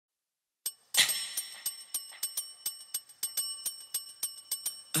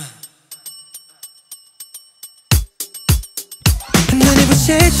눈이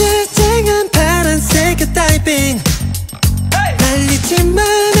부실 때 쨍한 파란색의 다이빙 날리지만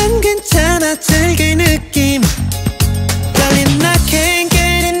안 괜찮아 즐길 느낌 달린 I can't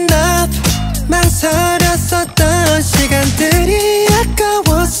get enough 망설였었던 시간들이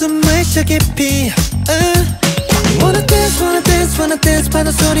아까워 숨을 쉬어 깊이 Wanna dance, wanna dance, wanna dance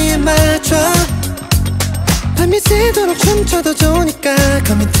바다 소리에 맞춰 밤이 새도록 춤춰도 좋으니까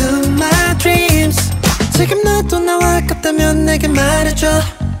Come into my dreams 지금 너도 나와 가깝다면 내게 말해줘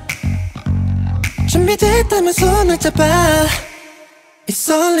준비됐다면 손을 잡아 It's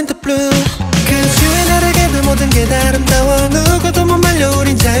all in the blue Cause you and I together 모든 게 다 아름다워 누구도 못 말려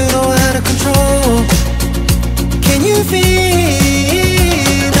우린 자유로워 out of control Can you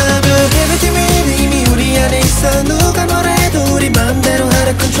feel the blue Everything we need 이미 우리 안에 있어 누가 뭐래도 우리 맘대로 out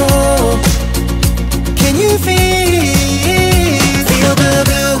of control Can you feel the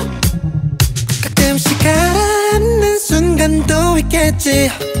blue 가끔씩 가라앉는 순간도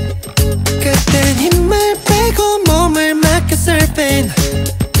있겠지 그땐 힘을 빼고 몸을 맡겨 surfing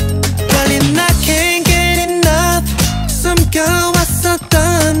달린 I can't get enough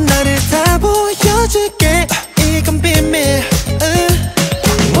숨겨왔었던 나를 다 보여줄게 이건 비밀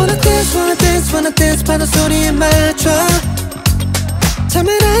Wanna dance, wanna dance, wanna dance 바다 소리에 맞춰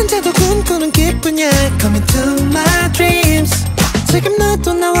잠을 안 자도 꿈꾸는 기분이야 Come into my dreams 지금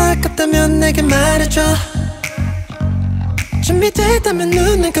너도 나와 같다면 내게 말해줘 준비됐다면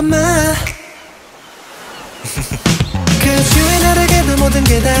눈을 감아 Cause you and I together 모든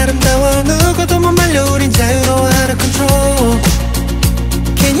게 다 아름다워 누구도 못 말려 우린 자유로워 out of control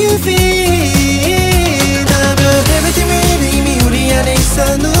Can you feel the blue Everything we need 이미 우리 안에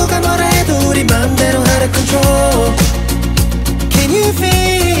있어 누가 뭐래도 우리 맘대로 out of control Can you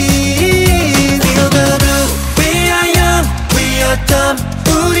feel the blue We are young, we are dumb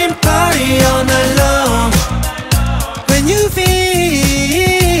우린 party all night long When you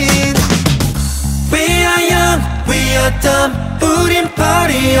feel We are young, we are dumb 우린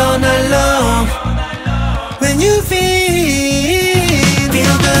party all night long When you feel the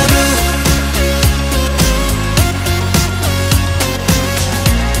blue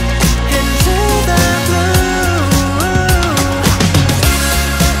Into the blue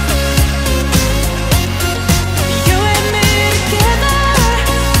You and me together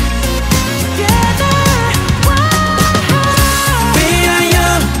We are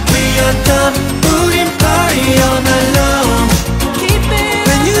young, we are dumb 우린 party all night long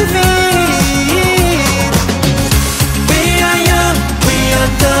When you feel We are young, we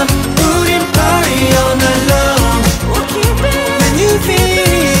are dumb 우린 party all night long When you feel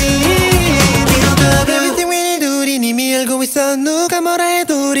Everything we need 우린 이미 알고 있어 누가 뭐라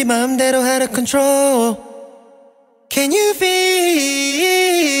해도 우리 맘대로 out of control Can you feel